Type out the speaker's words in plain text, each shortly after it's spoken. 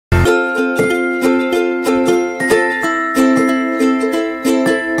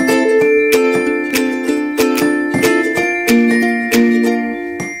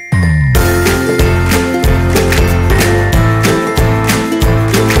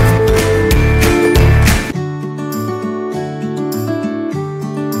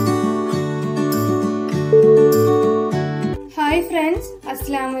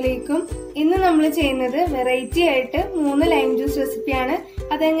അസ്സലാമുഅലൈക്കും. ഇന്ന് നമ്മൾ ചെയ്യുന്നത് വെറൈറ്റി ആയിട്ട് 3 ലൈം ജ്യൂസ് റെസിപ്പിയാണ്.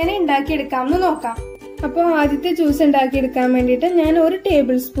 അതെങ്ങനെ ഉണ്ടാക്കിയെടുക്കാമെന്ന് നോക്കാം. അപ്പോൾ ആദ്യത്തെ ജ്യൂസ് ഉണ്ടാക്കിയെടുക്കാൻ വേണ്ടിയിട്ട് ഞാൻ 1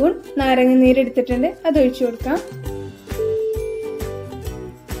 ടേബിൾ സ്പൂൺ നാരങ്ങ നീര് എടുത്തിട്ടുണ്ട്. അത് ഒഴിച്ചു കൊടുക്കാം.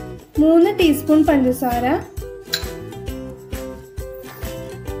 3 ടീസ്പൂൺ പഞ്ചസാര,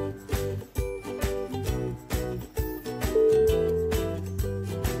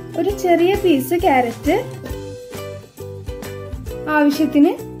 1 ചെറിയ പീസ് ക്യാരറ്റ്,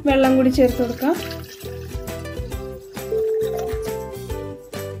 ആവശ്യത്തിന് വെള്ളം കൂടി ചേർത്ത് കൊടുക്കാം.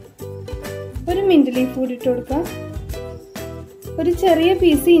 1 മിന്റ് ലീഫ് കൂടി ഇട്ട് കൊടുക്കാം. 1 ചെറിയ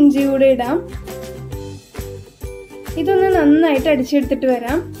പീസ് ഇഞ്ചി കൂടെ ഇടാം. ഇതൊന്ന് നന്നായിട്ട് അടിച്ചെടുത്തിട്ട്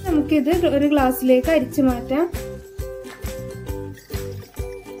വരാം. നമുക്കിത് ഒരു ഗ്ലാസ്സിലേക്ക് അരിച്ചു മാറ്റാം.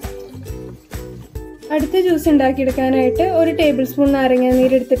 അടുത്ത ജ്യൂസ് ഉണ്ടാക്കിയെടുക്കാനായിട്ട് 1 ടേബിൾ സ്പൂൺ നാരങ്ങ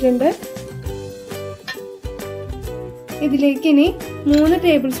നീര് എടുത്തിട്ടുണ്ട്. ഇതിലേക്ക് ഇനി 3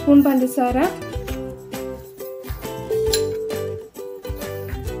 ടേബിൾ സ്പൂൺ പഞ്ചസാര,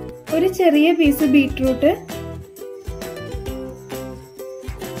 1 ചെറിയ പീസ് ബീറ്റ്റൂട്ട്,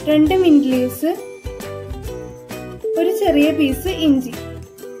 2 മിന്റ് ലീവ്സ്, 1 ചെറിയ പീസ് ഇഞ്ചി,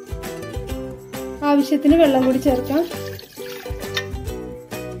 ആവശ്യത്തിന് വെള്ളം കൂടി ചേർക്കാം.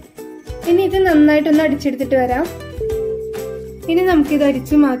 ഇനി ഇത് നന്നായിട്ടൊന്ന് അടിച്ചെടുത്തിട്ട് വരാം. ഇനി നമുക്കിത്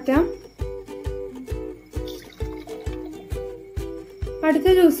അരിച്ചു മാറ്റാം. അടുത്ത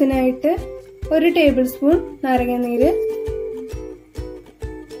ജ്യൂസിനായിട്ട് 1 ടേബിൾ സ്പൂൺ നാരങ്ങ നീര്,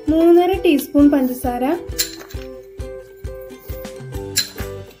 3.5 ടീസ്പൂൺ പഞ്ചസാര,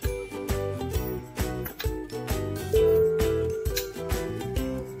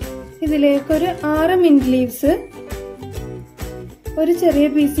 ഇതിലേക്ക് 6 മിന്റ് ലീവ്സ്, 1 ചെറിയ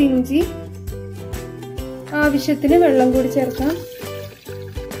പീസ് ഇഞ്ചി, ആവശ്യത്തിന് വെള്ളം കൂടി ചേർക്കാം.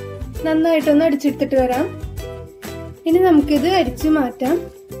 നന്നായിട്ടൊന്ന് അടിച്ചെടുത്തിട്ട് വരാം. ഇനി നമുക്കിത് അരിച്ചു മാറ്റാം.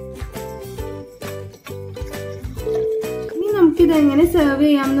 ഇനി നമുക്കിത് എങ്ങനെ സെർവ്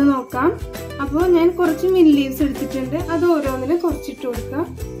ചെയ്യാമെന്ന് നോക്കാം. അപ്പോൾ ഞാൻ കുറച്ച് മിന്റ് ലീവ്സ് എടുത്തിട്ടുണ്ട്. അത് ഓരോന്നിനും കുറച്ചിട്ട് കൊടുക്കാം.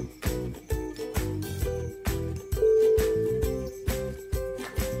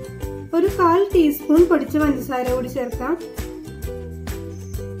 ഒരു 1/4 ടീസ്പൂൺ പൊടിച്ച പഞ്ചസാര കൂടി ചേർക്കാം.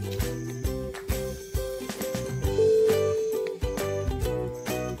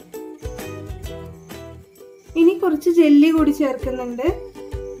 ഇനി കുറച്ച് ജെല്ലി കൂടി ചേർക്കുന്നുണ്ട്.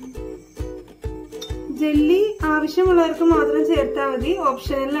 ജെല്ലി ആവശ്യമുള്ളവർക്ക് മാത്രം ചേർത്താൽ മതി,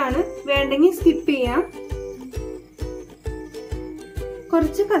 ഓപ്ഷണലാണ്, വേണ്ടെങ്കിൽ സ്കിപ്പ് ചെയ്യാം.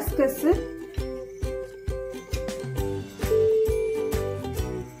 കുറച്ച് കസ്കസ്,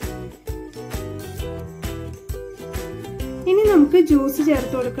 ഇനി നമുക്ക് ജ്യൂസ്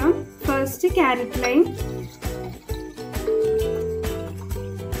ചേർത്ത് കൊടുക്കാം. ഫസ്റ്റ് ക്യാരറ്റ് ലൈം,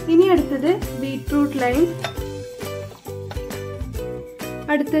 ഇനി അടുത്തത് ബീറ്റ്റൂട്ട് ലൈം,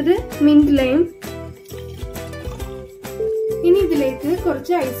 അടുത്തത് മിന്റ് ലൈം. ഇനി ഇതിലേക്ക്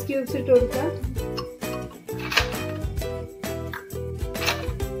കുറച്ച് ഐസ് ക്യൂബ്സ് ഇട്ട് കൊടുക്കാം.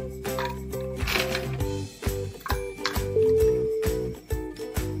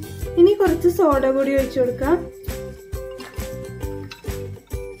 ഇനി കുറച്ച് സോഡ കൂടി ഒഴിച്ചു കൊടുക്കാം.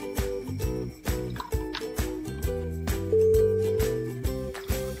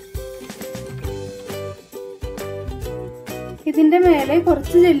 ഇതിന്റെ മേലെ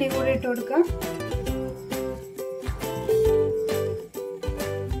കുറച്ച് ജെല്ലി കൂടി ഇട്ട് കൊടുക്കാം.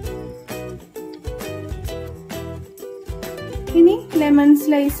 ഇനി ലെമൺ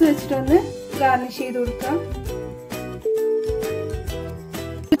സ്ലൈസ് വെച്ചിട്ടൊന്ന് ഗാർണിഷ് ചെയ്ത് കൊടുക്കാം.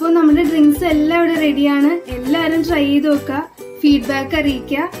 ഇപ്പോൾ നമ്മുടെ ഡ്രിങ്ക്സ് എല്ലാം ഇവിടെ റെഡിയാണ്. എല്ലാവരും ട്രൈ ചെയ്ത് നോക്കുക, ഫീഡ്ബാക്ക്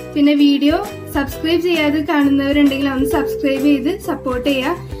അറിയിക്കുക. പിന്നെ വീഡിയോ സബ്സ്ക്രൈബ് ചെയ്യാതെ കാണുന്നവരുണ്ടെങ്കിൽ ഒന്ന് സബ്സ്ക്രൈബ് ചെയ്ത് സപ്പോർട്ട്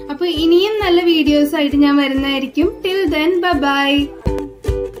ചെയ്യുക. അപ്പോൾ ഇനിയും നല്ല വീഡിയോസ് ആയിട്ട് ഞാൻ വരുന്നതായിരിക്കും. Till then bye.